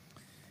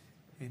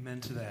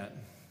Amen to that.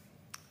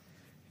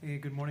 Hey,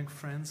 good morning,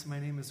 friends. My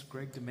name is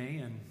Greg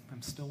DeMay, and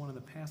I'm still one of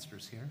the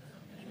pastors here.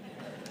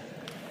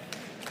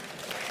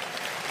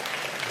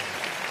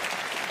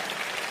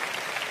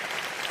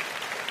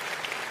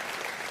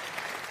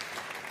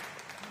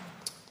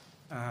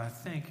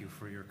 Thank you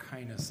for your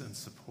kindness and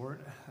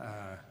support.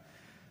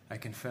 I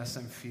confess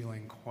I'm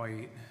feeling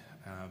quite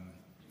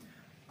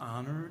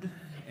honored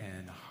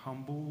and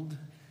humbled,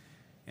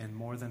 and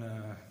more than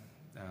a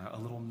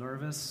little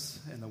nervous,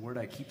 and the word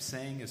I keep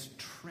saying is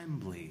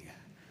trembly.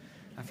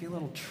 I feel a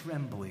little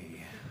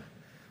trembly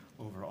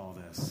over all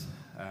this.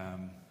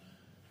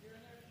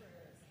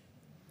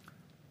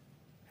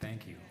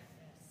 Thank you.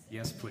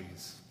 Yes,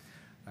 please.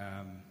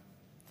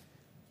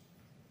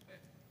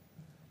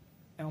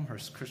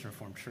 Elmhurst Christian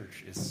Reformed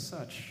Church is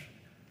such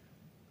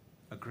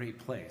a great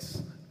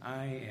place.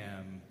 I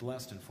am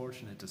blessed and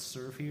fortunate to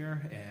serve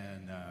here,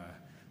 and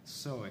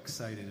so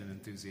excited and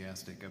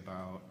enthusiastic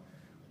about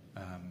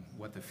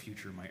what the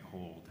future might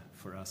hold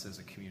for us as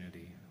a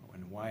community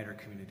and wider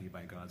community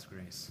by God's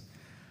grace.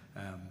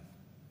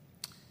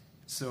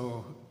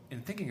 So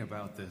in thinking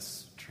about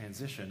this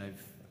transition,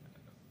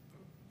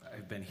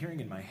 I've been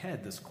hearing in my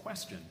head this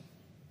question: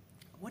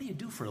 what do you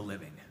do for a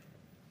living?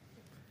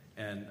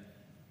 And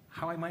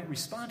how I might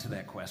respond to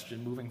that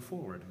question moving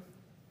forward.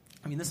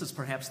 I mean, this is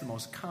perhaps the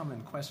most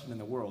common question in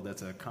the world.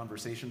 That's a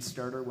conversation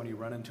starter when you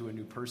run into a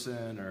new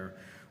person or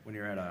when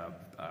you're at a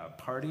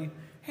party.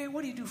 Hey,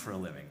 what do you do for a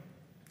living?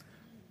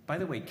 By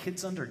the way,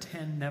 kids under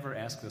 10 never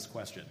ask this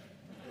question.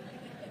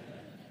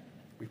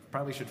 We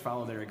probably should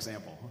follow their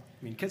example.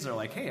 I mean, kids are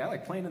like, hey, I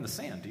like playing in the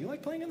sand. Do you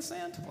like playing in the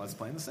sand? Let's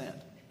play in the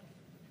sand.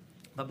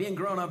 But being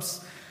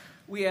grown-ups,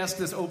 we ask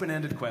this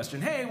open-ended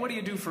question, hey, what do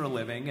you do for a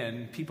living?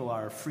 And people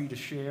are free to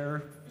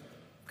share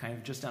kind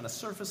of just on a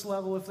surface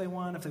level if they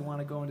want. If they want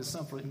to go into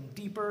something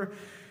deeper,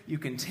 you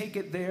can take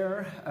it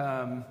there.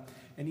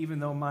 And even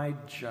though my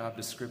job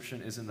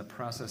description is in the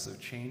process of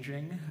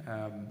changing,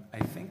 I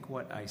think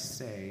what I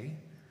say,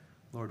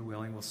 Lord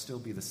willing, will still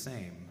be the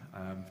same.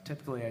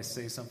 Typically I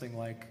say something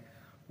like,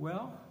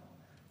 well,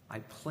 I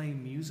play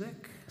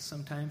music,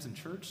 sometimes in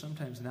church,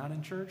 sometimes not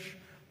in church,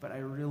 but I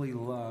really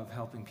love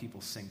helping people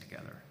sing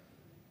together.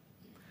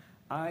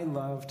 I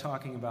love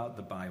talking about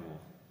the Bible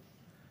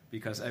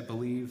because I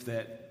believe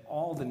that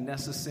all the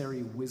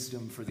necessary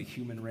wisdom for the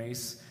human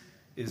race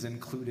is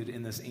included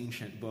in this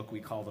ancient book we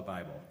call the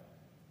Bible.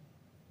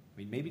 I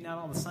mean, maybe not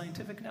all the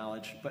scientific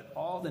knowledge, but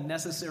all the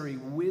necessary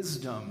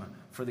wisdom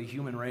for the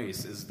human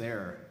race is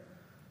there.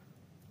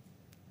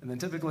 And then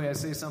typically I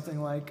say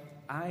something like,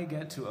 I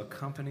get to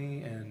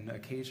accompany and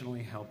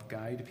occasionally help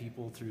guide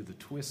people through the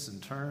twists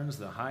and turns,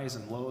 the highs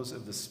and lows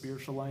of the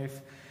spiritual life,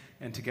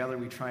 and together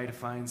we try to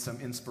find some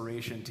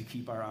inspiration to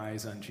keep our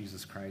eyes on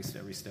Jesus Christ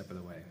every step of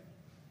the way.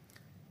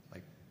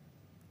 Like,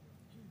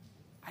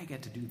 I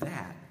get to do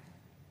that.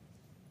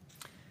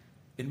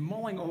 In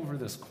mulling over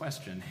this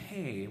question,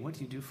 hey, what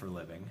do you do for a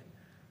living?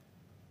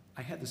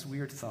 I had this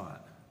weird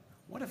thought.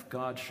 What if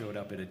God showed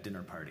up at a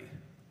dinner party?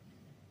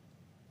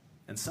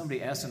 And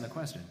somebody asked him the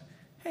question,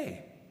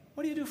 hey,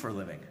 what do you do for a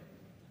living?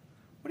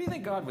 What do you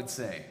think God would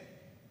say?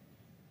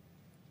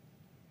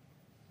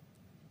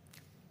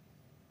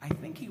 I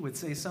think he would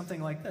say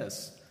something like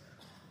this.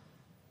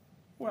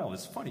 Well,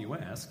 it's funny you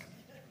ask.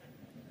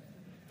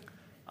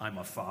 I'm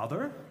a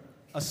Father,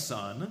 a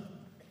Son,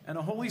 and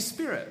a Holy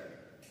Spirit.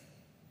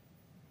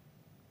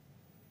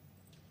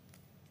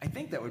 I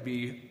think that would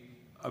be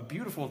a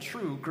beautiful,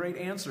 true, great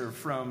answer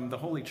from the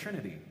Holy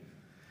Trinity.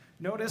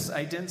 Notice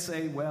I didn't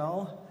say,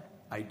 well,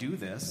 I do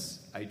this,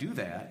 I do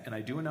that, and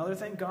I do another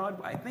thing. God,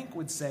 I think,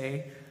 would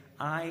say,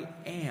 I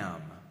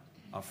am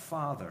a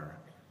Father,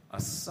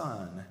 a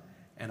Son,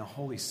 and a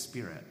Holy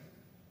Spirit.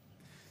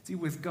 See,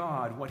 with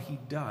God, what he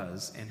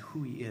does and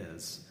who he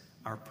is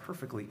are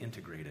perfectly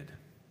integrated.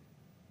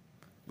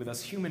 With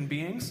us human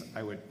beings,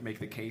 I would make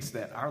the case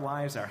that our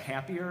lives are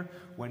happier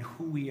when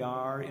who we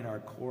are in our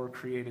core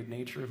created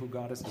nature, who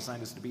God has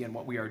designed us to be, and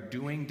what we are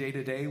doing day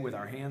to day with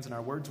our hands and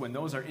our words, when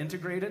those are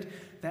integrated,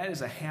 that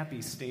is a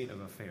happy state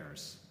of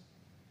affairs.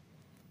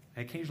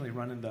 I occasionally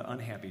run into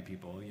unhappy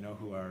people,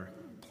 who are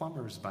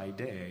plumbers by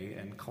day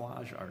and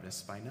collage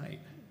artists by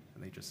night.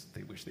 And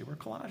they wish they were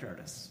collage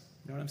artists.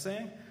 You know what I'm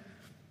saying?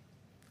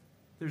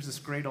 There's this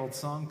great old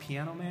song,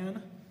 Piano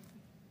Man.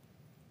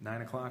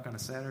 9 o'clock on a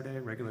Saturday,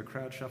 regular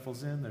crowd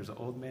shuffles in. There's an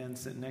old man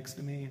sitting next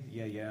to me.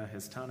 Yeah,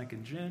 his tonic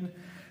and gin.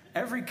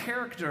 Every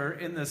character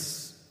in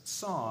this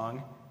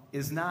song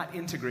is not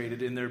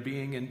integrated in their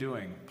being and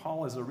doing.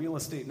 Paul is a real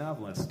estate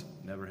novelist.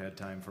 Never had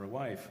time for a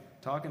wife.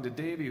 Talking to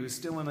Davy, who's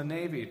still in the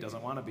Navy.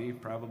 Doesn't want to be.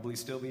 Probably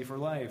still be for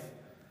life.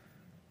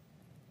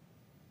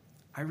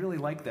 I really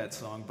like that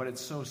song, but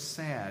it's so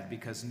sad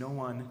because no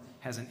one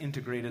has an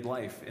integrated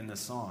life in the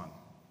song.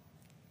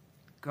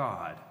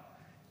 God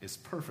is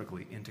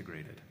perfectly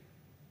integrated.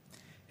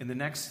 In the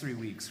next 3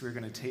 weeks, we're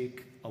going to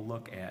take a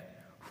look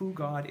at who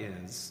God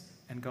is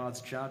and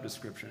God's job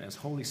description as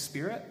Holy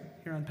Spirit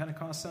here on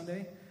Pentecost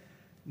Sunday.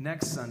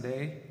 Next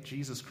Sunday,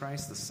 Jesus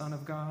Christ, the Son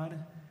of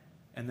God.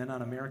 And then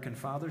on American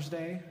Father's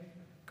Day,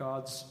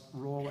 God's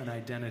role and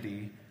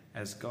identity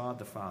as God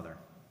the Father.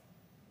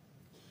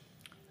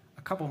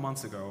 A couple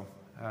months ago,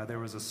 there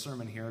was a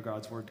sermon here.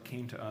 God's Word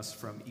came to us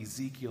from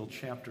Ezekiel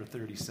chapter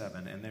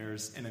 37, and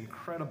there's an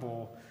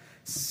incredible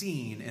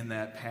scene in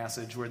that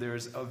passage where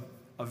there's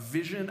a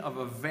vision of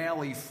a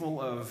valley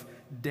full of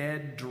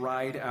dead,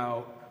 dried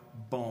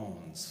out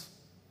bones.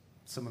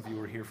 Some of you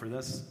were here for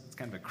this. It's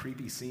kind of a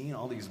creepy scene,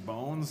 all these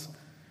bones.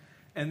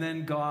 And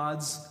then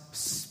God's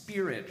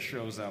Spirit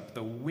shows up,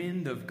 the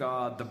wind of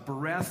God, the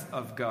breath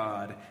of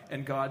God,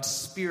 and God's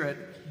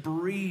Spirit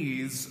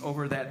breathes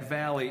over that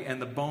valley, and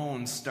the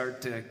bones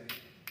start to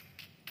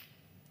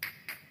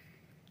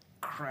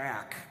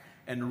crack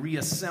and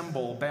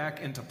reassemble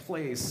back into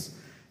place,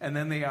 and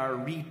then they are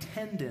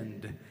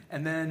retendoned,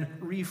 and then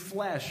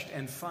refleshed,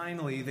 and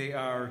finally they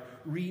are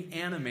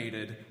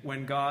reanimated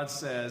when God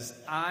says,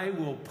 I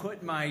will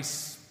put my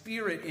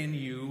Spirit in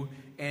you,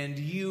 and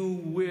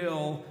you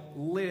will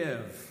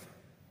live.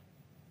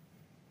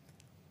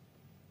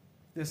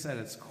 This at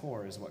its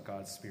core is what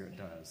God's Spirit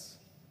does.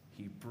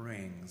 He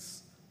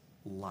brings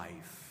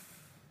life.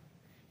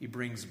 He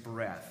brings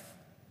breath.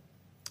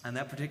 On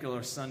that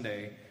particular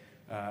Sunday,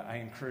 I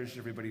encouraged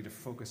everybody to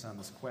focus on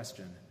this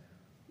question: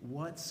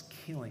 what's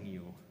killing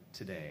you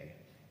today?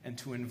 And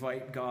to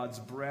invite God's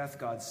breath,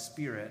 God's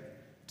Spirit,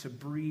 to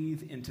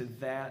breathe into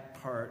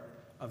that part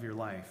of your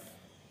life.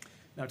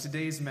 Now,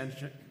 today's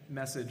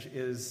message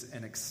is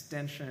an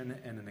extension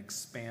and an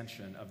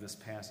expansion of this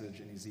passage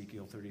in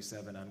Ezekiel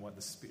 37 on what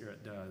the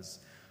Spirit does.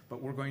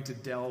 But we're going to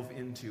delve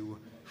into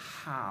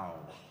how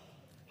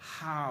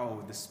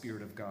the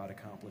Spirit of God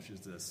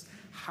accomplishes this,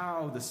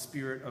 how the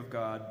Spirit of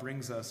God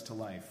brings us to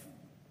life.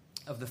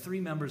 Of the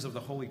three members of the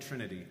Holy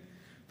Trinity,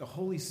 the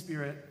Holy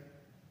Spirit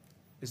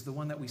is the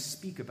one that we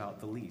speak about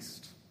the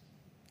least.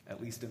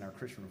 At least in our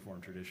Christian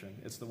Reformed tradition.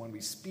 It's the one we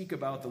speak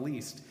about the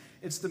least.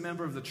 It's the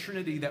member of the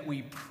Trinity that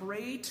we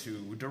pray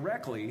to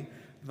directly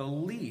the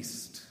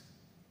least.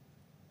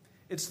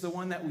 It's the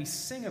one that we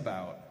sing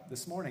about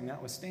this morning,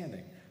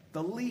 notwithstanding,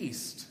 the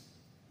least.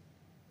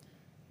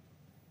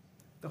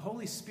 The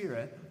Holy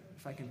Spirit,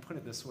 if I can put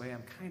it this way,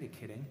 I'm kind of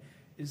kidding,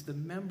 is the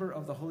member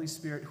of the Holy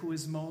Spirit who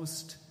is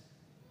most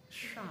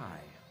shy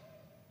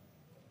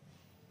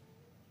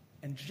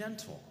and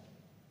gentle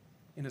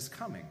in his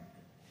coming.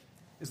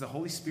 Is the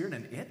Holy Spirit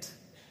an it?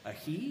 A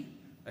he?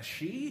 A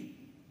she?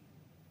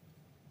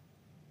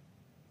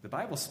 The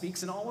Bible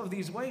speaks in all of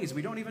these ways.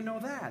 We don't even know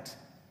that.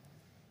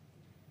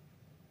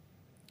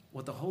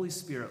 What the Holy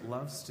Spirit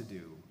loves to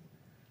do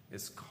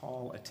is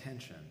call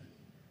attention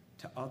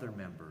to other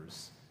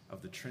members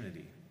of the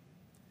Trinity.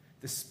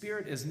 The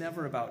Spirit is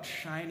never about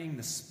shining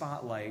the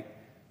spotlight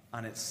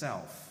on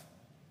itself.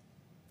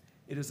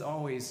 It is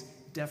always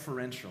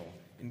deferential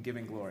in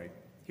giving glory.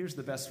 Here's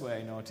the best way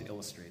I know to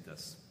illustrate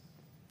this.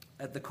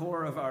 At the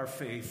core of our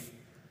faith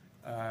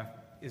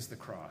is the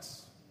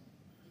cross,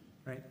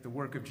 right? The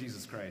work of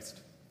Jesus Christ.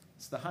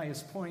 It's the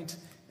highest point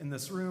in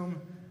this room.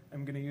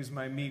 I'm going to use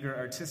my meager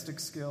artistic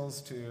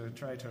skills to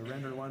try to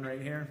render one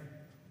right here.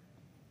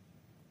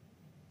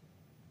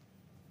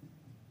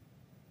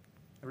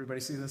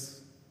 Everybody see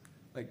this?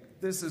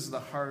 Like, this is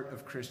the heart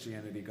of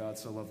Christianity. God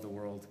so loved the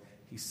world,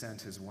 he sent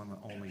his one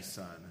and only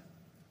Son.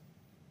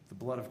 The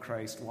blood of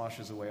Christ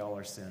washes away all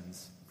our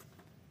sins.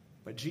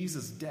 But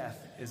Jesus' death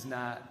is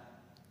not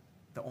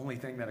the only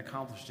thing that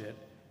accomplished it.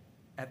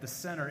 At the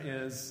center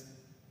is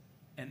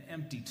an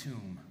empty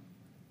tomb.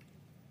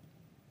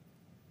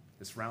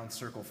 This round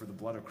circle for the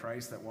blood of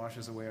Christ that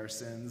washes away our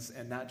sins,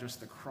 and not just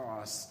the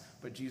cross,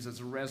 but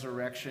Jesus'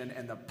 resurrection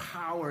and the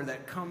power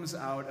that comes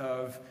out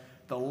of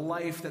the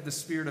life that the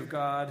Spirit of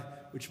God,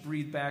 which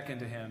breathed back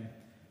into him.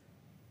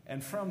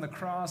 And from the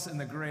cross and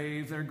the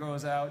grave, there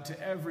goes out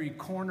to every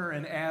corner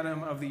and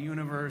atom of the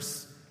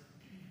universe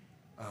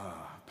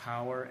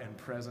power and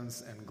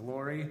presence and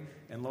glory.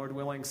 And Lord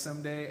willing,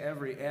 someday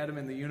every atom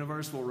in the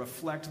universe will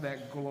reflect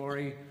that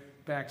glory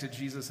back to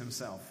Jesus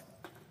himself.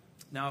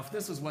 Now, if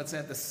this is what's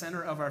at the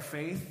center of our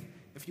faith,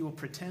 if you will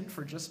pretend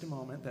for just a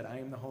moment that I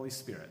am the Holy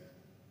Spirit,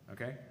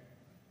 okay?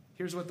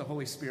 Here's what the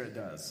Holy Spirit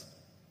does.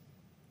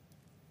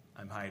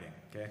 I'm hiding,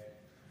 okay?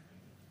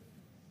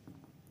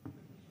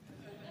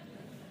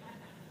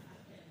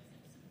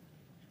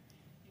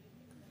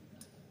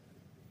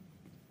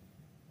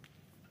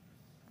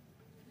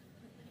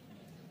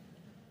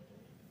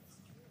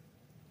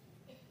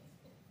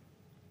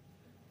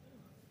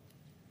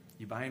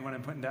 You buying what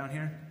I'm putting down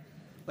here?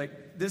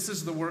 Like, this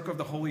is the work of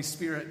the Holy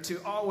Spirit,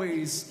 to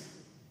always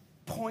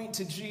point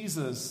to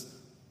Jesus.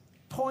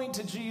 Point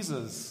to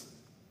Jesus.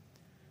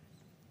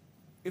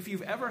 If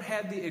you've ever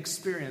had the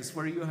experience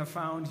where you have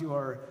found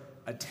your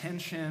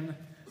attention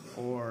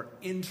or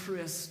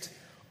interest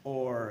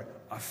or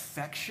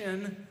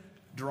affection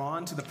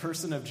drawn to the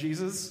person of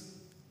Jesus,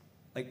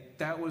 like,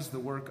 that was the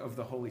work of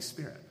the Holy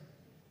Spirit.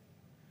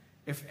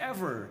 If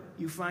ever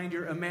you find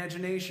your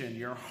imagination,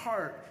 your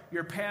heart,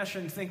 your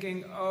passion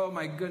thinking, oh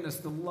my goodness,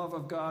 the love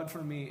of God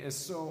for me is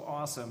so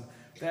awesome,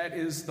 that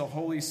is the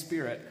Holy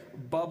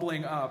Spirit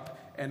bubbling up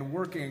and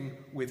working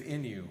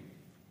within you.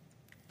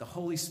 The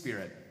Holy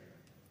Spirit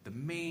The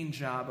main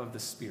job of the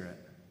Spirit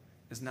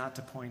is not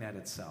to point at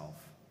itself,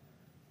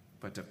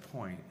 but to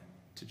point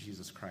to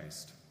Jesus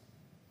Christ.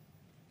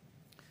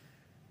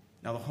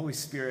 Now, the Holy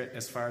Spirit,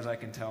 as far as I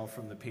can tell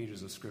from the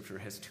pages of Scripture,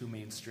 has two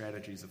main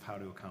strategies of how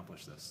to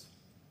accomplish this: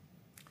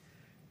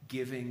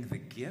 giving the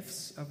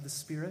gifts of the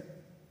Spirit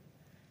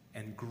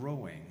and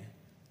growing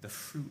the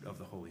fruit of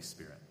the Holy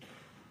Spirit.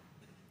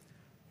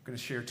 I'm going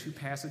to share two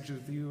passages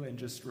with you and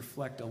just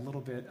reflect a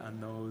little bit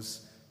on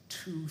those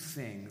two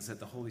things that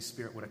the Holy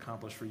Spirit would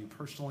accomplish for you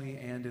personally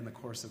and in the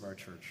course of our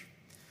church.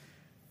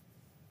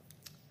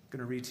 I'm going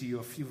to read to you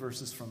a few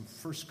verses from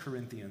 1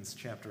 Corinthians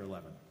chapter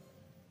 11.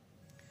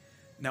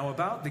 Now,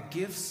 about the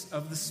gifts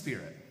of the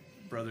Spirit,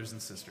 brothers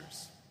and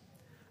sisters,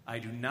 I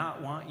do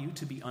not want you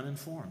to be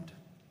uninformed.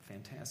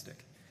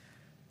 Fantastic.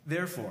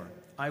 Therefore,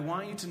 I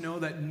want you to know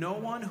that no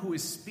one who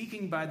is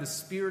speaking by the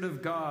Spirit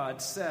of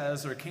God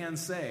says or can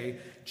say,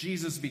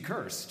 Jesus be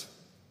cursed.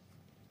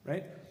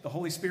 Right? The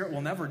Holy Spirit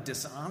will never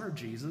dishonor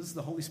Jesus.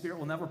 The Holy Spirit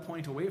will never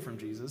point away from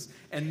Jesus.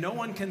 And no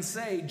one can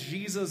say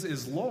Jesus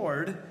is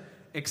Lord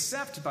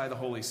except by the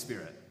Holy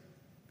Spirit,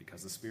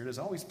 because the Spirit is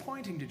always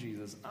pointing to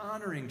Jesus,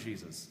 honoring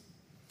Jesus.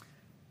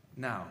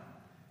 Now,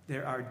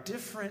 there are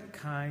different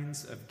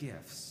kinds of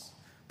gifts,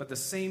 but the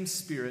same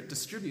Spirit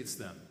distributes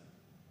them.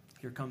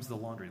 Here comes the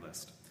laundry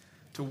list.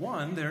 To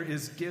one, there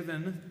is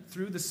given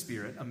through the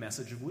Spirit a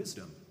message of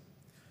wisdom.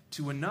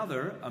 To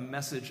another, a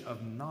message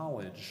of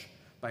knowledge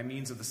by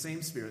means of the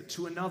same Spirit.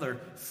 To another,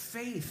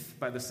 faith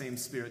by the same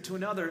Spirit. To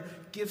another,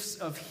 gifts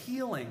of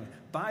healing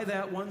by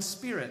that one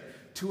Spirit.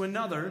 To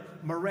another,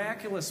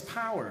 miraculous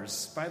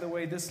powers. By the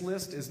way, this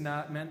list is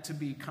not meant to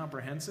be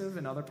comprehensive.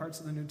 In other parts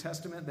of the New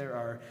Testament, there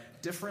are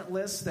different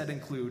lists that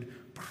include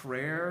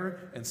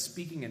prayer and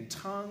speaking in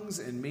tongues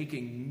and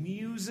making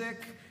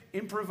music,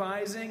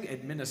 improvising,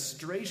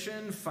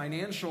 administration,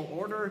 financial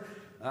order,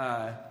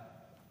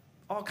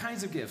 all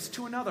kinds of gifts.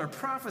 To another,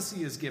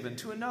 prophecy is given.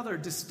 To another,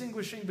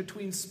 distinguishing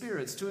between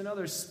spirits. To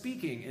another,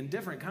 speaking in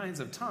different kinds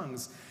of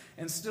tongues.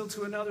 And still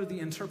to another, the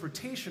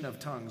interpretation of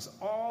tongues.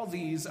 All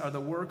these are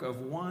the work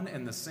of one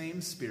and the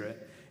same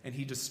Spirit, and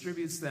he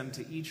distributes them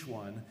to each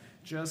one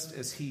just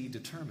as he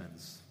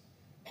determines.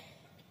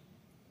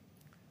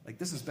 Like,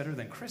 this is better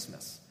than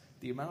Christmas,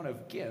 the amount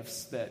of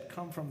gifts that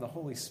come from the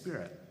Holy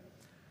Spirit.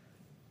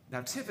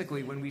 Now,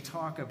 typically, when we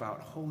talk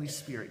about Holy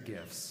Spirit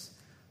gifts,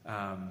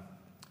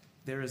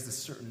 there is this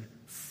certain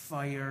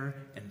fire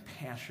and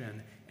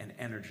passion and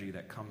energy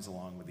that comes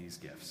along with these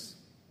gifts.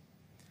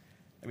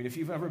 I mean, if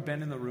you've ever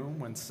been in the room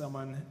when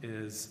someone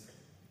is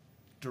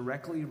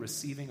directly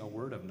receiving a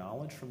word of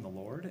knowledge from the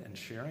Lord and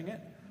sharing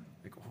it,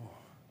 like,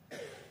 oh,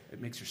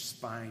 it makes your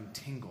spine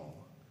tingle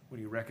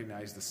when you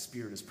recognize the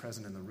Spirit is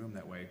present in the room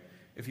that way.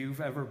 If you've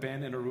ever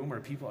been in a room where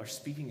people are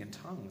speaking in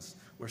tongues,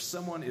 where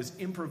someone is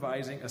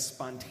improvising a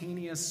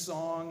spontaneous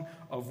song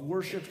of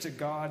worship to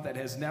God that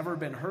has never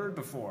been heard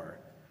before,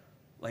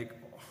 like,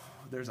 oh,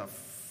 there's a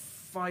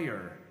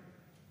fire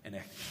and a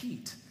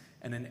heat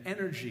and an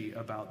energy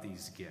about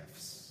these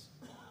gifts.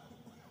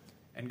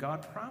 And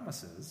God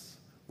promises,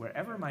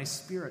 wherever my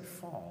Spirit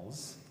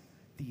falls,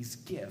 these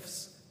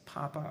gifts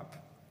pop up.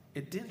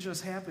 It didn't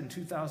just happen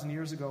 2,000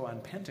 years ago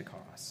on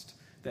Pentecost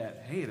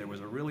that, hey, there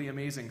was a really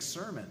amazing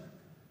sermon.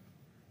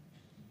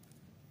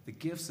 The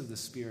gifts of the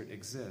Spirit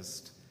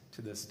exist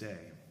to this day.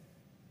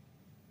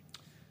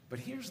 But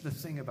here's the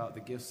thing about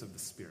the gifts of the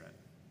Spirit.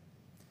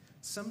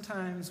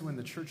 Sometimes when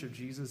the Church of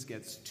Jesus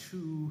gets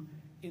too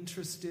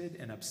interested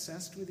and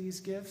obsessed with these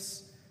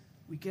gifts,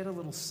 we get a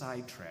little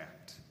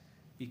sidetracked,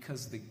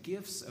 because the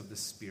gifts of the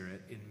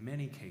Spirit, in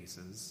many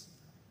cases,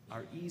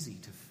 are easy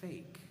to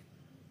fake.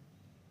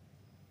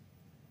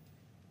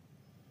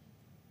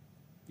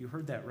 You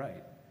heard that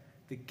right.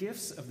 The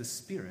gifts of the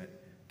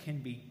Spirit can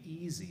be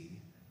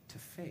easy to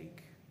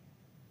fake.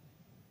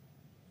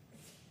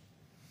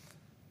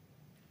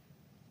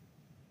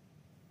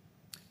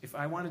 If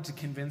I wanted to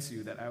convince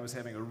you that I was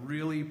having a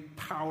really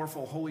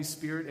powerful Holy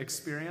Spirit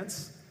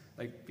experience,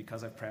 like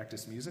because I've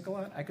practiced music a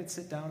lot, I could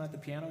sit down at the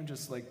piano and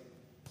just like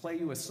play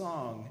you a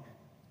song.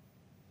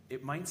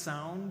 It might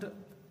sound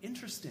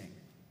interesting,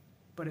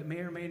 but it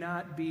may or may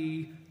not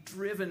be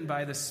driven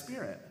by the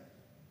Spirit.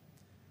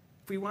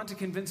 If we want to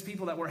convince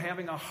people that we're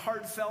having a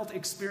heartfelt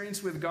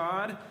experience with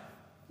God,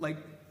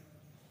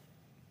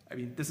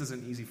 this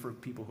isn't easy for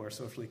people who are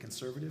socially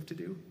conservative to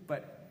do,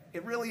 but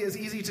it really is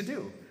easy to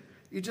do.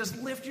 You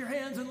just lift your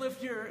hands and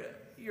lift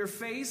your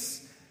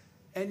face,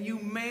 and you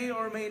may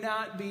or may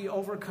not be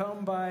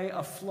overcome by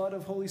a flood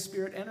of Holy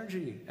Spirit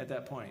energy at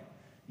that point.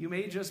 You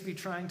may just be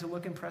trying to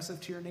look impressive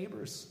to your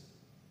neighbors.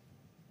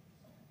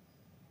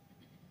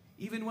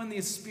 Even when the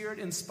Spirit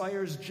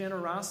inspires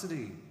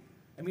generosity,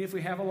 if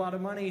we have a lot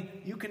of money,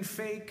 you can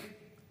fake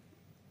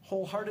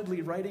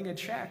wholeheartedly writing a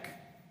check.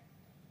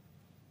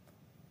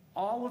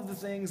 All of the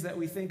things that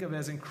we think of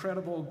as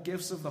incredible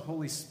gifts of the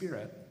Holy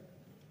Spirit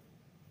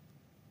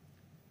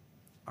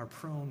are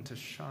prone to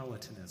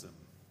charlatanism.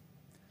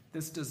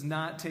 This does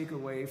not take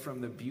away from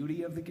the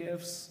beauty of the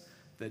gifts,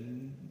 the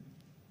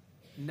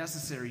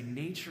necessary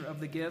nature of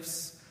the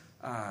gifts.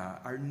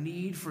 our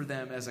need for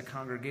them as a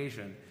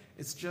congregation.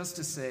 It's just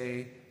to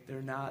say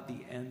they're not the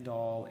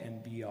end-all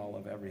and be-all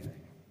of everything.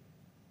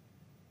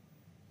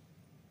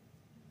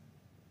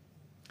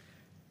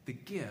 The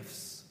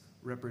gifts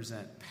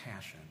represent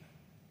passion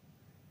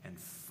and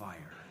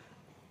fire,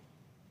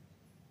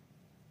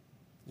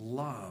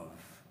 love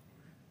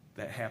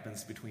that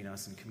happens between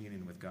us in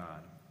communion with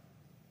God.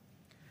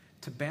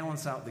 To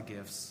balance out the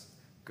gifts,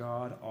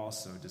 God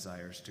also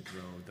desires to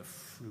grow the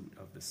fruit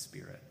of the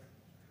Spirit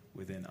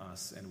within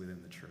us and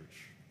within the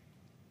church.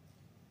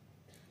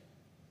 I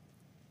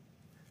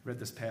read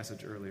this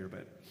passage earlier,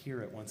 but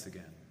hear it once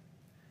again.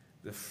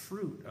 The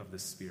fruit of the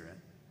Spirit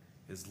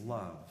is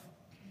love,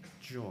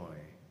 joy,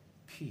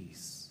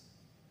 peace,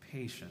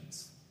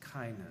 patience,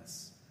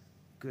 kindness,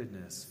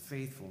 goodness,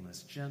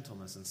 faithfulness,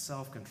 gentleness, and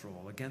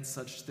self-control. Against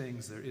such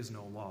things there is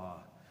no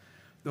law.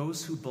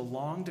 Those who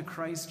belong to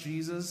Christ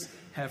Jesus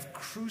have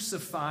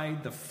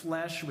crucified the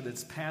flesh with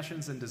its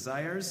passions and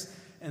desires,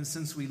 and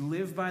since we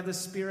live by the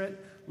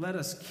Spirit, let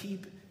us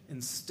keep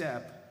in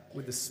step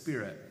with the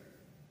Spirit.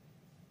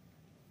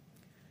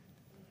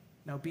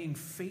 Now, being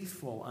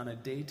faithful on a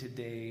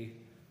day-to-day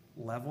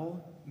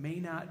level may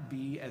not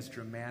be as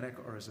dramatic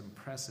or as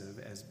impressive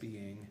as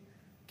being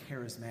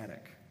charismatic.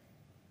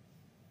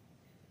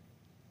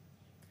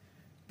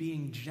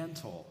 Being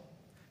gentle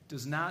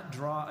does not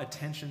draw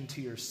attention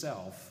to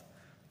yourself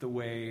the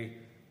way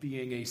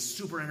being a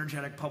super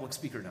energetic public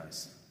speaker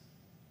does.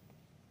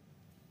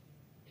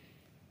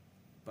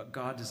 But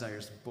God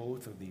desires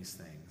both of these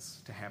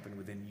things to happen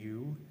within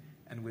you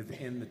and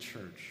within the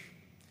church.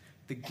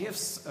 The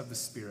gifts of the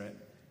Spirit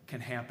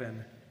can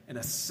happen in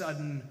a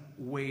sudden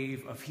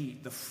wave of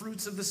heat. The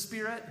fruits of the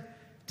Spirit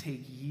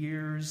take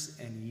years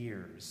and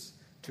years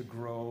to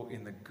grow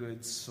in the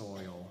good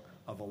soil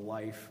of a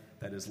life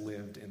that is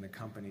lived in the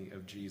company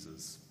of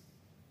Jesus.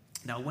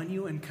 Now, when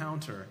you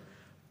encounter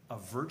a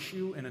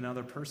virtue in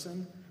another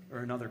person or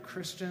another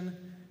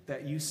Christian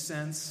that you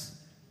sense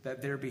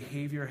that their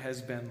behavior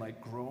has been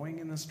like growing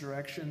in this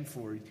direction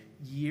for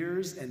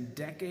years and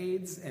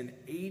decades and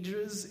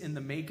ages in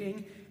the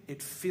making,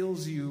 it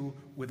fills you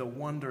with a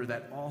wonder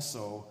that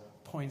also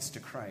points to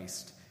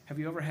Christ. Have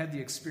you ever had the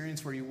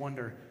experience where you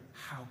wonder,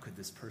 how could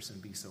this person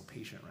be so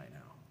patient right now?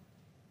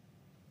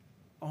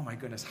 Oh my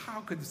goodness,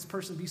 how could this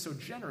person be so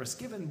generous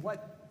given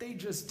what they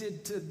just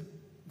did to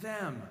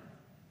them?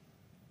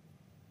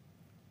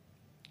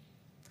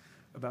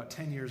 About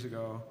 10 years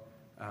ago,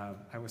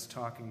 I was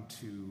talking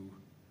to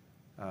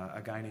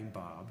a guy named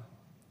Bob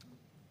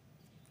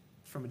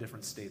from a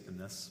different state than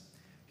this.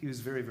 He was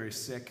very, very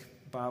sick.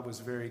 Bob was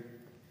very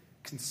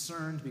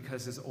concerned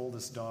because his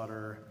oldest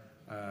daughter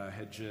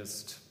had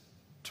just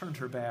turned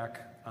her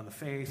back on the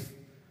faith,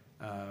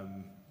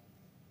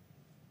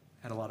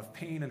 had a lot of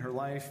pain in her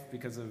life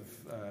because of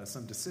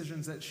some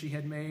decisions that she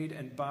had made,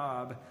 and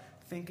Bob,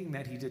 thinking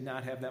that he did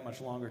not have that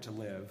much longer to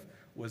live,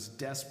 was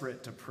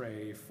desperate to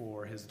pray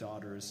for his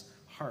daughter's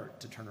heart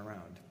to turn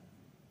around.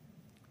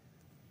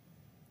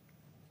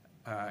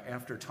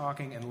 After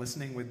talking and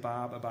listening with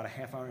Bob about a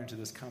half hour into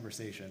this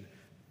conversation,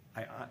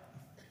 I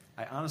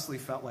honestly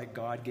felt like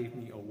God gave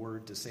me a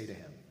word to say to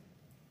him.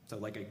 So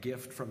like a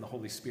gift from the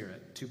Holy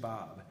Spirit to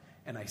Bob.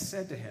 And I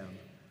said to him,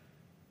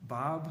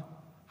 Bob,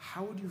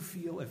 how would you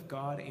feel if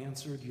God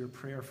answered your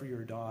prayer for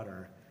your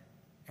daughter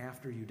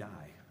after you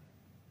die?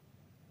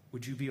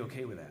 Would you be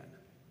okay with that?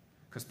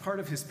 Because part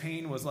of his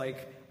pain was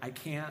like, I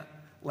can't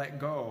let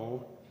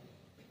go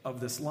of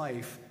this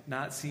life,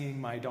 not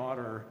seeing my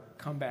daughter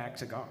come back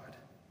to God.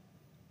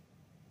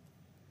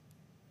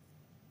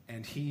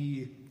 And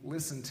he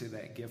listened to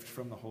that gift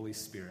from the Holy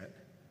Spirit.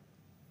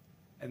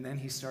 And then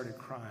he started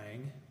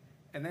crying.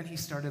 And then he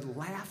started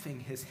laughing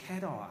his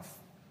head off.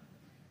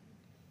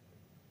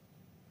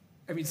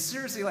 I mean,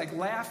 seriously, like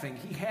laughing.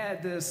 He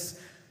had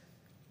this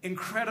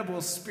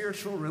incredible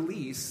spiritual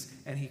release,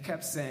 and he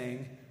kept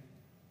saying,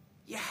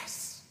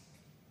 yes,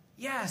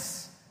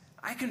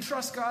 I can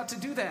trust God to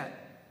do that.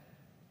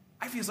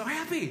 I feel so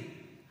happy.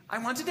 I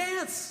want to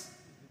dance.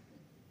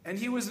 And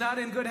he was not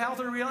in good health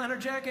or real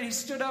energetic, and he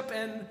stood up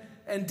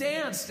and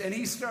danced, and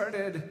he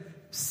started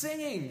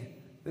singing,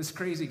 this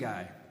crazy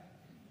guy.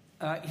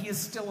 He is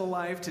still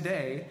alive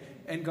today,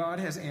 and God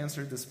has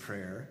answered this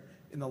prayer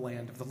in the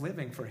land of the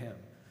living for him.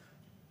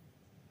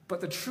 But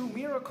the true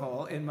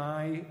miracle, in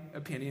my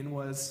opinion,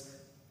 was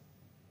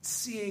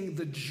seeing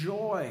the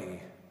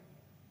joy,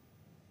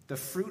 the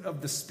fruit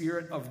of the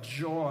Spirit of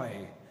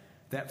joy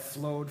that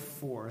flowed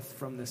forth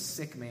from the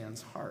sick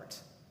man's heart.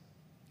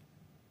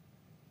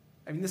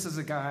 I mean, this is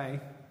a guy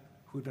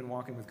who had been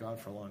walking with God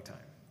for a long time.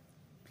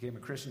 Became a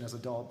Christian as an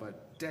adult,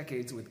 but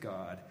decades with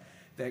God.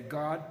 That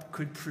God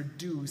could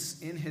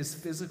produce in his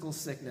physical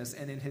sickness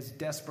and in his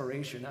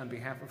desperation on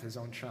behalf of his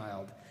own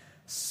child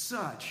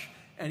such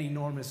an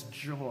enormous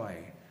joy.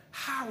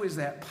 How is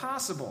that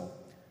possible?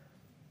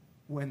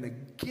 When the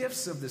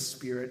gifts of the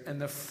Spirit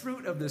and the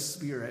fruit of the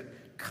Spirit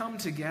come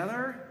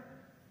together,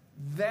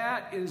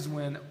 that is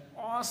when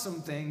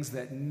awesome things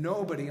that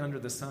nobody under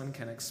the sun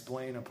can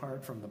explain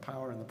apart from the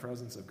power and the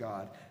presence of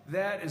God,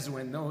 that is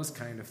when those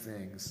kind of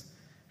things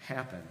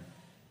happen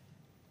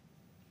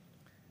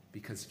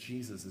because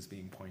Jesus is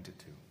being pointed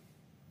to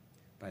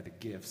by the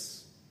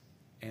gifts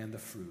and the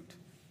fruit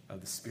of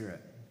the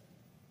Spirit.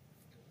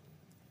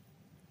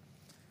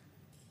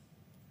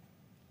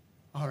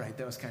 All right,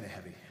 that was kind of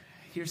heavy.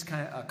 Here's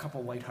kind of a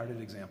couple lighthearted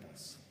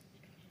examples.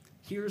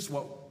 Here's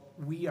what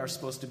we are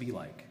supposed to be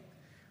like.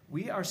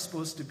 We are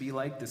supposed to be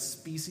like the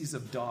species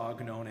of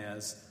dog known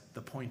as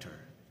the pointer.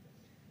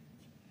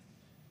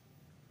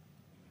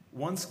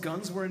 Once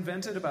guns were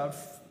invented about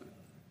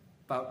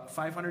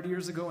 500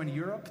 years ago in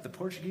Europe, the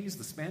Portuguese,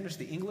 the Spanish,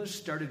 the English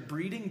started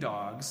breeding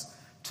dogs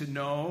to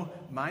know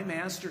my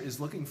master is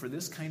looking for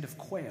this kind of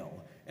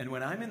quail. And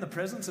when I'm in the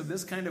presence of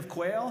this kind of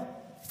quail,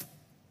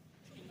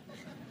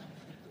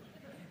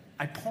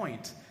 I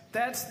point.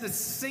 That's the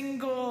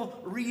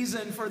single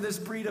reason for this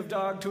breed of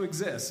dog to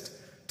exist,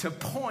 to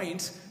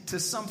point to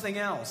something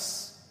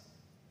else.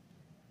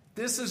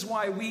 This is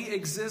why we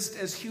exist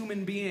as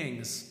human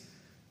beings,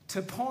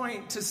 to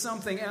point to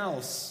something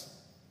else.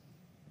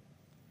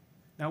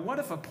 Now, what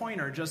if a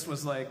pointer just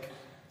was like,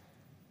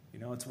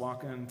 it's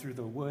walking through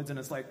the woods and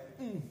it's like,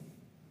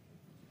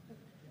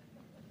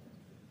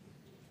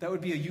 That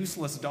would be a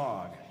useless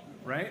dog,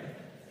 right?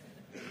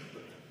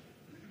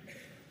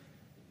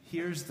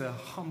 Here's the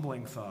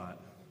humbling thought.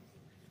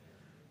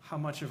 How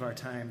much of our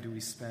time do we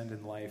spend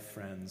in life,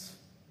 friends,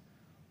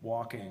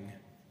 walking,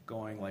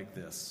 going like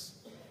this?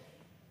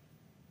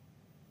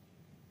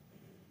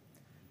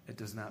 It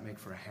does not make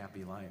for a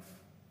happy life.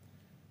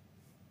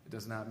 It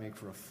does not make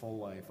for a full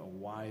life, a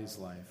wise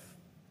life.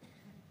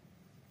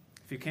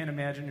 If you can't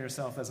imagine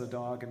yourself as a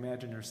dog,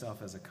 imagine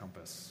yourself as a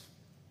compass.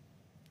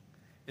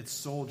 Its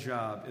sole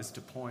job is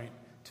to point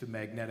to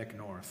magnetic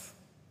north.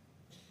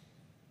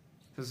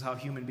 This is how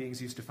human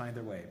beings used to find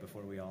their way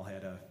before we all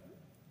had a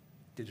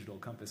digital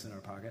compass in our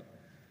pocket.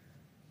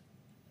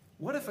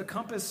 What if a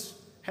compass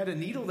had a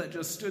needle that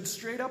just stood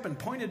straight up and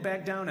pointed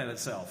back down at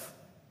itself?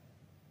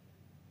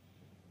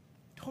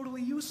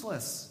 Totally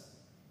useless.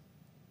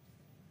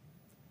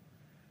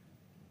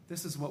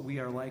 This is what we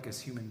are like as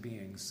human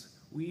beings.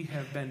 We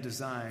have been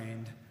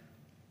designed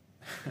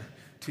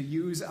to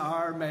use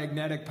our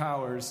magnetic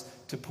powers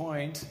to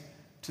point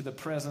to the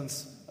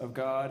presence of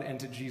God and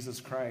to Jesus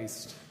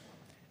Christ.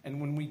 And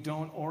when we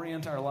don't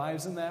orient our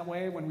lives in that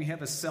way, when we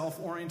have a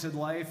self-oriented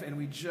life and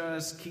we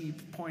just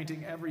keep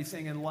pointing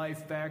everything in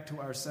life back to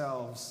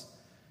ourselves,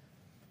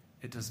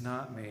 it does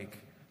not make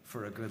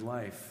for a good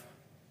life.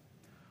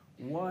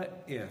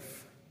 What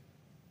if,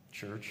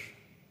 church,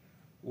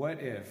 what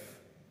if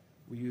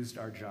we used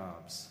our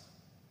jobs,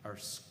 our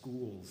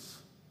schools,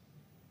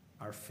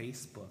 our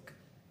Facebook,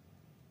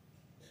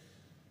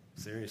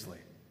 seriously,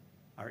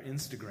 our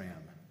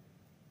Instagram,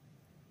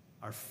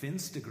 our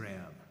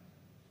Finstagram,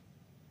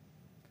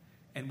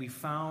 and we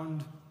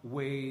found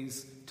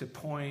ways to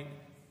point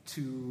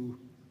to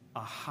a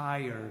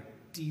higher,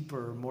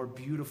 deeper, more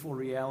beautiful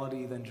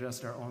reality than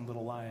just our own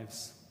little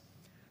lives?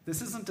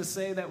 This isn't to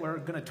say that we're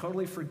going to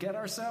totally forget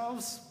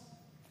ourselves,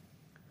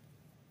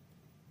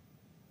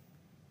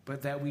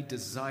 but that we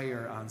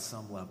desire on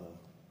some level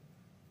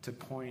to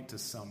point to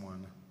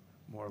someone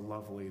more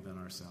lovely than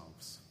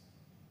ourselves.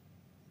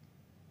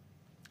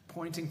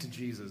 Pointing to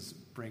Jesus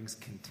brings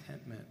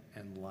contentment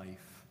and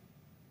life.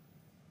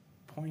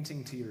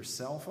 Pointing to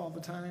yourself all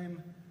the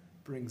time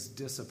brings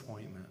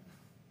disappointment.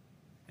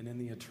 And in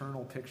the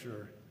eternal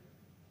picture,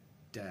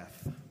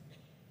 death.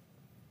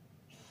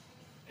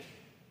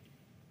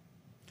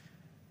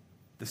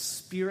 The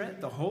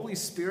Spirit, the Holy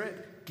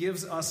Spirit,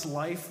 gives us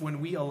life when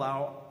we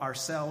allow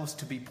ourselves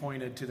to be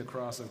pointed to the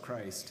cross of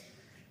Christ.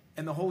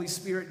 And the Holy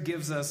Spirit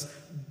gives us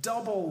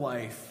double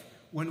life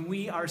when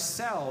we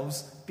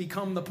ourselves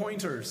become the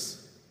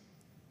pointers.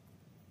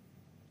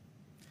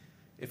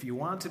 If you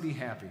want to be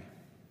happy,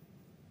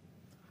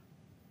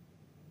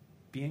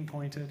 being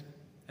pointed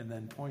and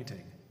then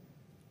pointing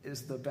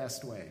is the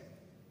best way.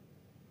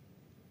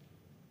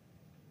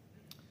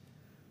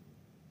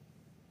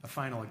 A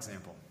final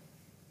example.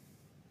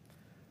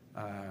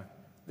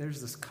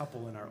 There's this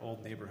couple in our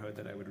old neighborhood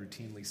that I would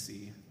routinely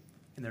see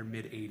in their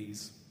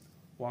mid-80s.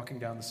 Walking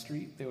down the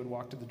street, they would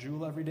walk to the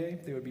Jewel every day.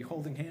 They would be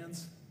holding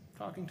hands,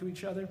 talking to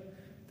each other.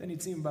 Then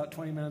you'd see them about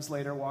 20 minutes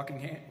later walking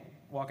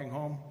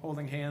home,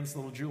 holding hands,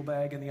 little Jewel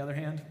bag in the other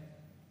hand.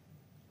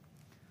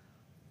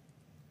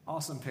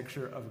 Awesome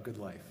picture of a good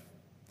life.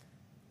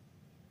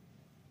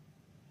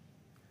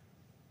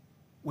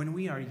 When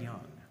we are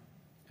young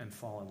and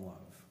fall in love,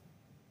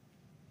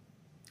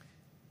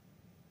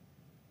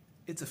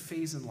 it's a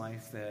phase in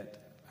life that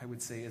I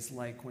would say is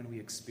like when we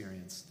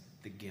experience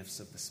the gifts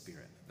of the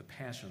Spirit, the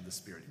passion of the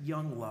Spirit,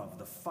 young love,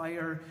 the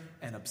fire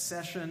and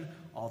obsession,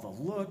 all the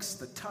looks,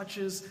 the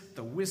touches,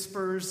 the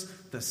whispers,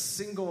 the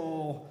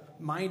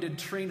single-minded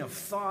train of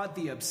thought,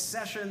 the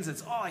obsessions.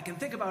 It's all I can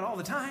think about all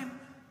the time.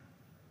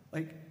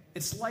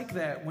 It's like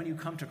that when you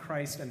come to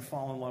Christ and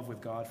fall in love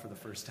with God for the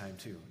first time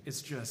too.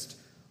 It's just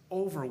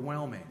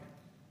overwhelming.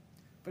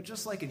 But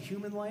just like in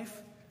human life,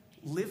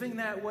 living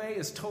that way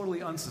is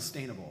totally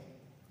unsustainable.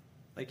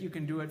 You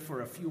can do it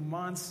for a few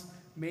months,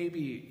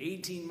 maybe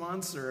 18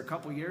 months or a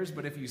couple years,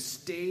 but if you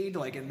stayed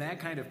like in that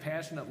kind of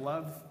passionate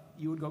love,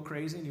 you would go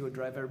crazy and you would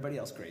drive everybody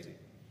else crazy.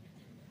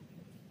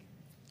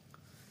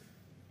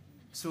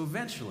 So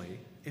eventually,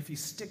 if you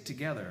stick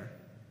together,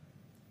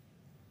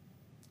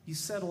 you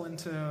settle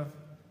into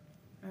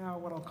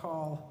what I'll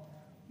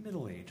call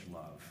middle-age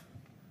love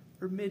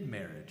or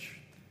mid-marriage.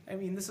 I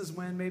mean, this is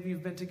when maybe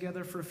you've been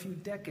together for a few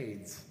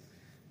decades.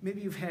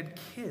 Maybe you've had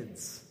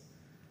kids.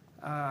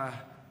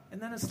 And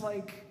then it's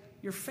like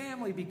your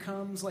family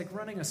becomes like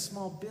running a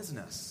small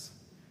business.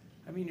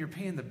 I mean, you're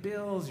paying the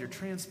bills, you're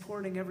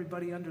transporting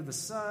everybody under the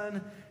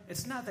sun.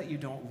 It's not that you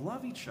don't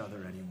love each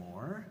other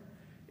anymore.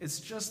 It's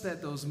just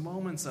that those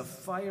moments of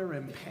fire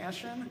and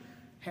passion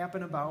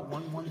happen about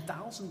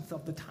 1/1000th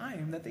of the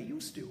time that they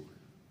used to.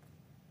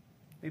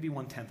 Maybe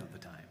 1/10 of the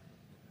time.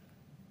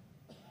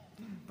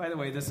 By the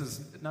way, this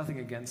is nothing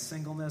against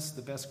singleness.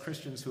 The best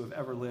Christians who have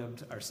ever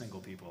lived are single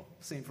people.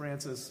 St.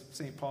 Francis,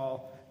 St.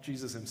 Paul,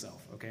 Jesus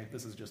himself, okay?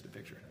 This is just a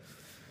picture.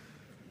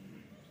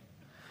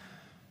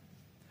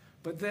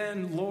 But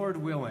then, Lord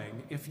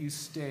willing, if you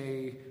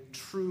stay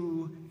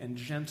true and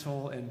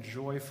gentle and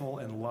joyful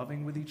and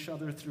loving with each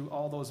other through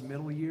all those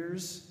middle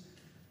years,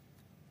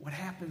 what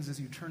happens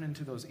is you turn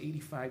into those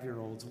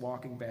 85-year-olds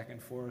walking back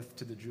and forth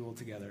to the Jewel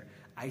together.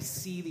 I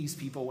see these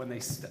people when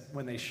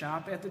they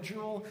shop at the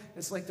Jewel.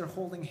 It's like they're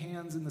holding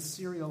hands in the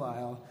cereal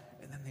aisle,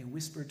 and then they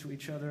whisper to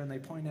each other, and they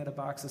point at a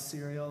box of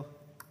cereal,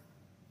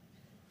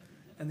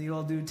 and the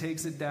old dude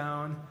takes it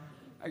down.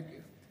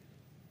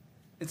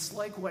 It's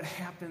like what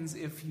happens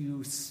if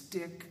you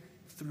stick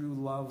through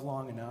love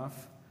long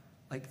enough,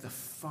 like the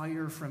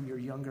fire from your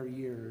younger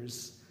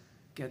years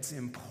gets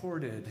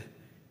imported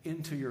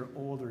into your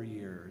older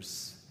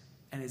years.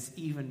 And it's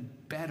even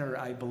better,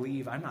 I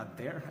believe. I'm not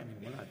there. I mean,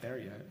 we're not there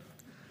yet.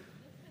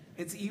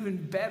 It's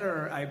even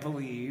better, I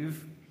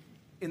believe,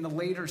 in the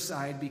later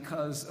side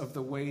because of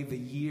the way the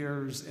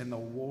years and the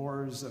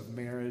wars of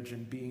marriage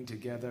and being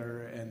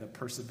together and the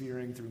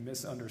persevering through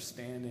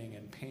misunderstanding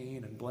and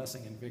pain and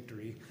blessing and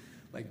victory,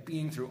 like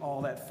being through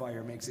all that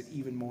fire makes it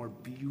even more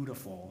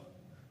beautiful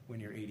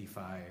when you're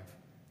 85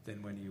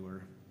 than when you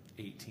were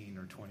 18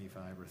 or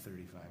 25 or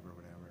 35 or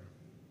whatever.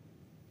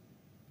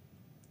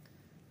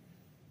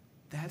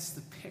 That's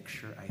the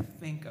picture, I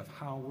think, of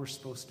how we're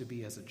supposed to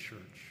be as a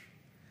church.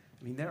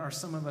 I mean, there are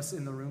some of us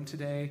in the room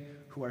today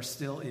who are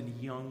still in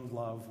young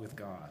love with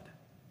God.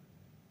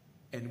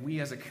 And we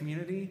as a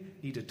community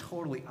need to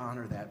totally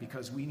honor that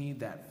because we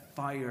need that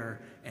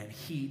fire and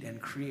heat and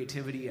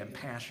creativity and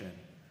passion.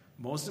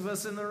 Most of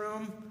us in the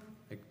room,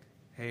 like,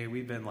 hey,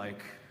 we've been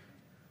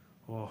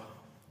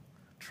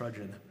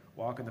trudging,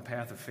 walking the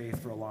path of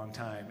faith for a long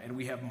time. And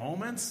we have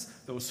moments,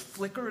 those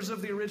flickers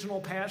of the original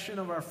passion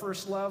of our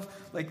first love,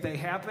 like they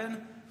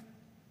happen.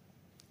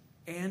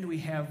 And we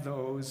have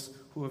those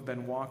who have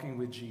been walking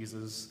with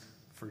Jesus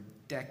for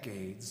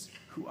decades,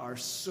 who are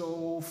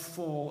so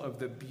full of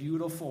the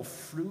beautiful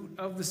fruit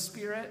of the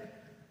Spirit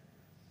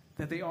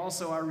that they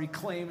also are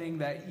reclaiming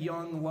that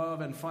young love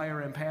and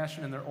fire and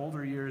passion in their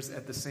older years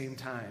at the same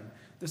time.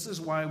 This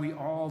is why we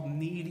all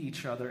need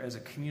each other as a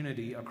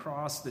community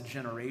across the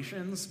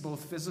generations,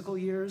 both physical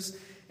years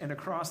and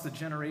across the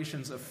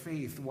generations of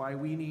faith, why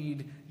we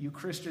need you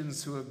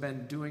Christians who have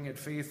been doing it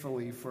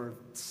faithfully for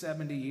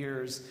 70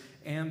 years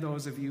and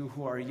those of you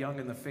who are young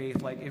in the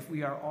faith. Like if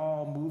we are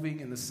all moving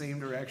in the same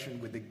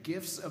direction with the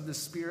gifts of the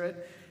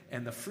Spirit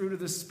and the fruit of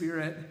the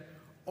Spirit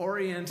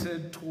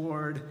oriented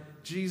toward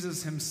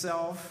Jesus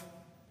himself,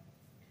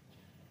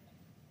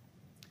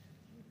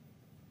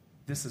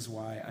 this is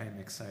why I am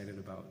excited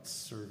about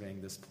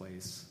serving this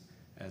place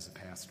as a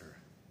pastor.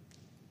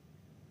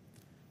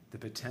 The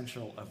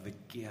potential of the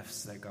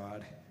gifts that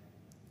God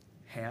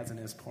has and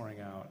is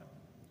pouring out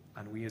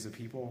on we as a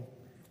people,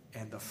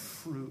 and the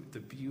fruit,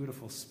 the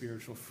beautiful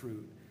spiritual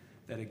fruit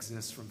that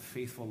exists from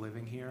faithful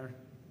living here,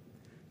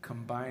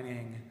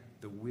 combining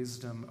the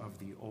wisdom of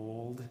the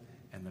old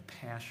and the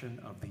passion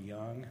of the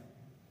young.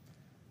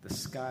 The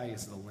sky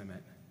is the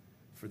limit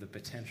for the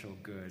potential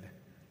good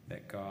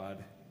that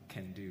God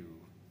can do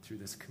through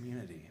this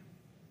community.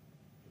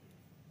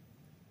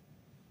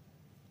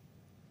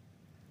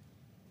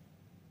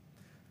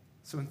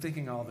 So in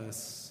thinking all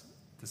this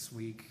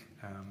week,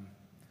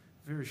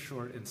 very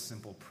short and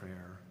simple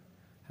prayer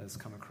has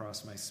come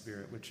across my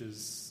spirit, which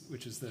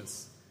is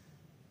this: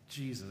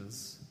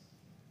 Jesus,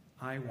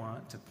 I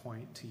want to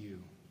point to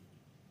you.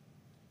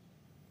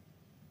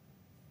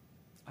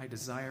 I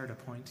desire to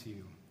point to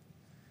you.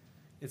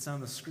 It's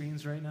on the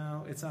screens right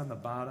now. It's on the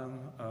bottom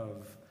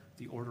of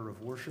the order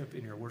of worship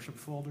in your worship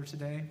folder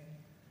today.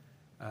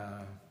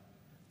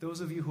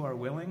 Those of you who are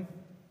willing,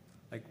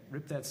 like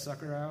rip that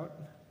sucker out,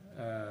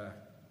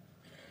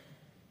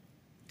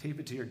 tape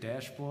it to your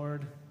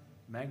dashboard,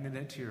 magnet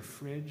it to your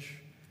fridge.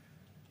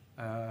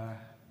 I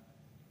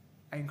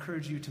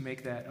encourage you to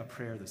make that a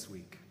prayer this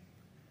week.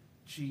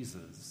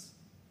 Jesus,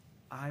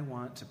 I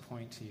want to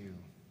point to you.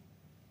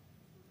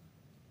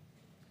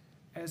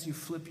 As you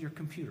flip your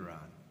computer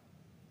on,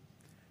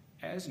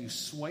 as you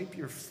swipe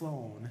your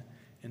phone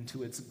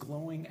into its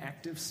glowing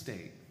active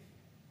state,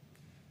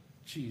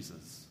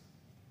 Jesus,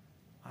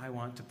 I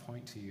want to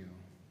point to you.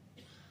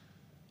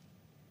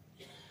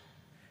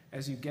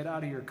 As you get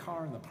out of your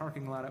car in the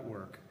parking lot at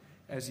work,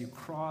 as you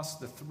cross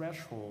the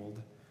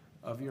threshold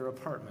of your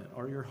apartment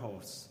or your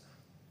house,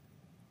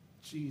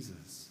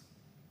 Jesus,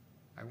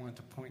 I want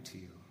to point to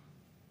you.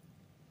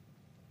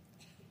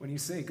 When you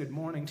say good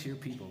morning to your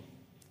people,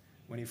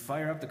 when you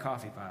fire up the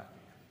coffee pot,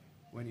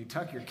 when you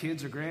tuck your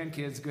kids or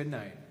grandkids good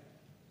night,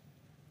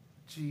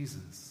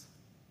 Jesus,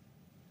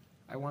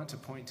 I want to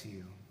point to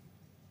you.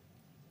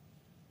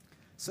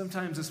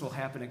 Sometimes this will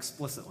happen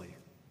explicitly,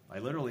 by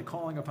literally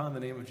calling upon the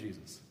name of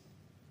Jesus.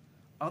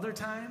 Other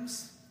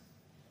times,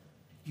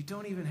 you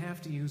don't even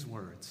have to use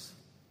words.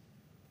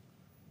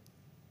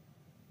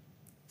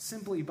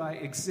 Simply by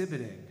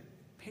exhibiting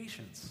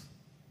patience,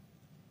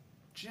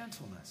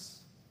 gentleness,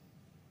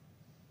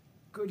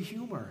 good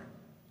humor,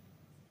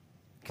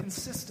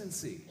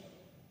 consistency,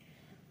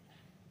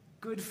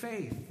 good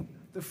faith,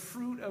 the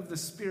fruit of the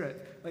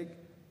Spirit. Like,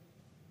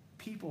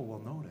 people will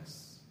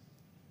notice.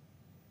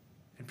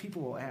 And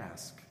people will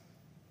ask,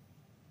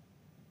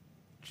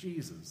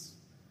 Jesus,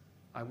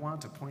 I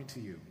want to point to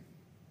you.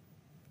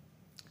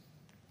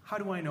 How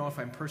do I know if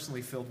I'm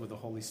personally filled with the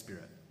Holy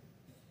Spirit?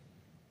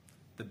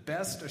 The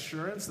best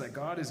assurance that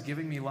God is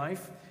giving me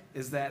life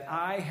is that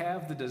I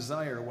have the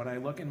desire, when I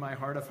look in my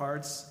heart of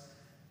hearts,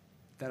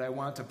 that I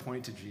want to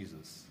point to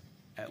Jesus,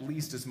 at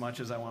least as much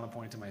as I want to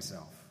point to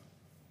myself.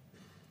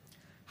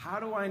 How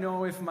do I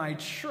know if my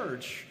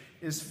church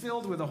is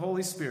filled with the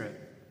Holy Spirit?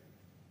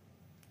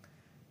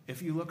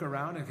 If you look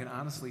around and can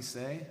honestly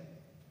say,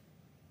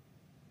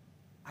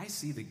 I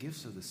see the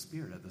gifts of the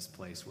Spirit at this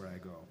place where I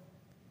go.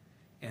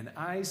 And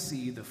I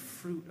see the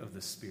fruit of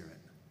the Spirit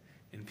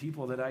in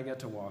people that I get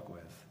to walk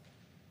with.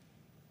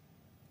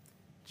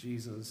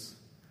 Jesus,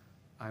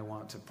 I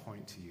want to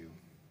point to you.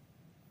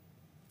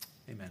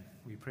 Amen.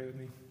 Will you pray with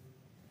me?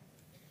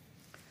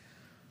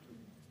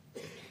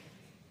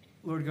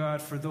 Lord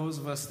God, for those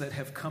of us that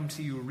have come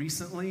to you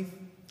recently,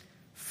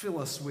 fill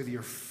us with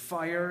your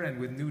fire and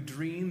with new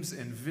dreams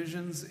and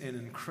visions and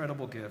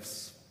incredible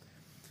gifts.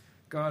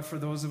 God, for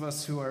those of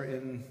us who are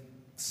in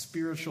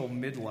spiritual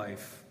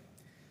midlife,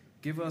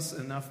 give us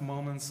enough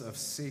moments of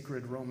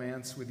sacred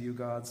romance with you,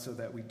 God, so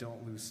that we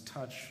don't lose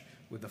touch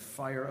with the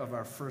fire of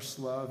our first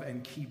love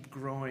and keep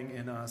growing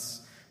in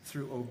us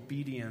through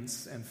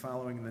obedience and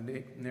following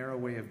the narrow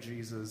way of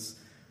Jesus,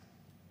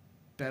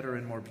 better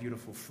and more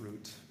beautiful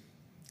fruit.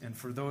 And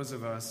for those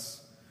of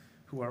us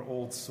who are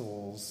old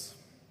souls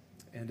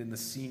and in the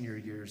senior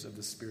years of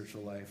the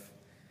spiritual life,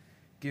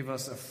 give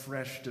us a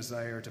fresh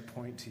desire to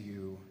point to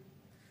you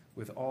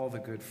with all the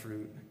good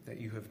fruit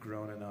that you have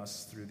grown in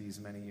us through these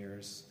many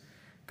years.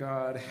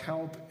 God,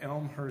 help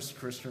Elmhurst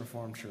Christian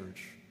Reformed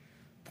Church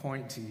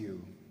point to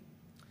you.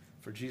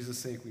 For Jesus'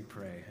 sake we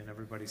pray. And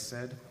everybody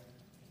said,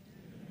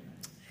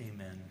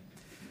 Amen.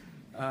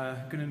 I'm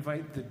going to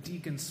invite the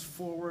deacons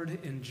forward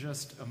in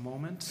just a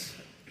moment.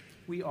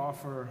 We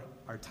offer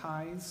our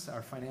tithes,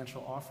 our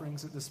financial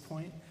offerings at this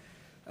point.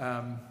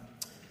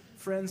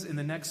 Friends, in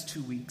the next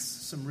 2 weeks,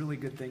 some really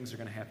good things are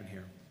going to happen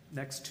here.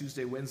 Next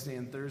Tuesday, Wednesday,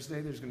 and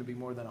Thursday, there's going to be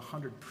more than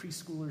 100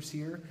 preschoolers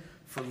here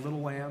for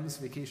Little Lambs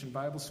Vacation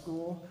Bible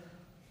School.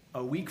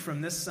 A week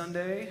from this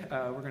Sunday,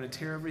 we're going to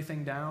tear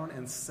everything down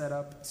and set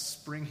up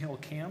Spring Hill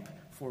Camp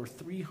for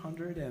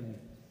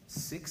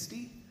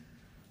 360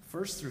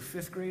 first through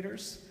fifth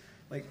graders.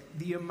 Like,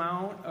 the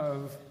amount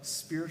of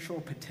spiritual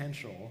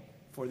potential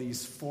for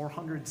these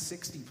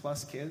 460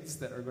 plus kids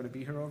that are going to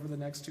be here over the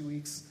next 2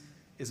 weeks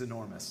is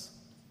enormous.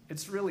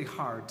 It's really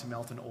hard to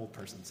melt an old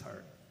person's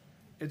heart.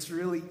 It's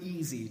really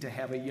easy to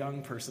have a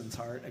young person's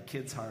heart, a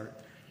kid's heart,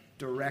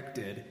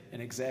 directed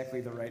in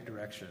exactly the right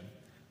direction.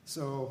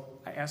 So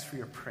I ask for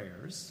your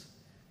prayers,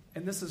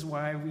 and this is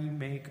why we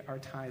make our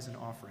tithes and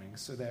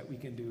offerings, so that we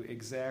can do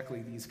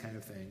exactly these kind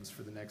of things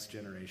for the next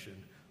generation,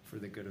 for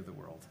the good of the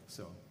world.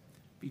 So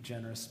be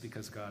generous,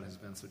 because God has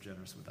been so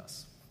generous with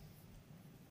us.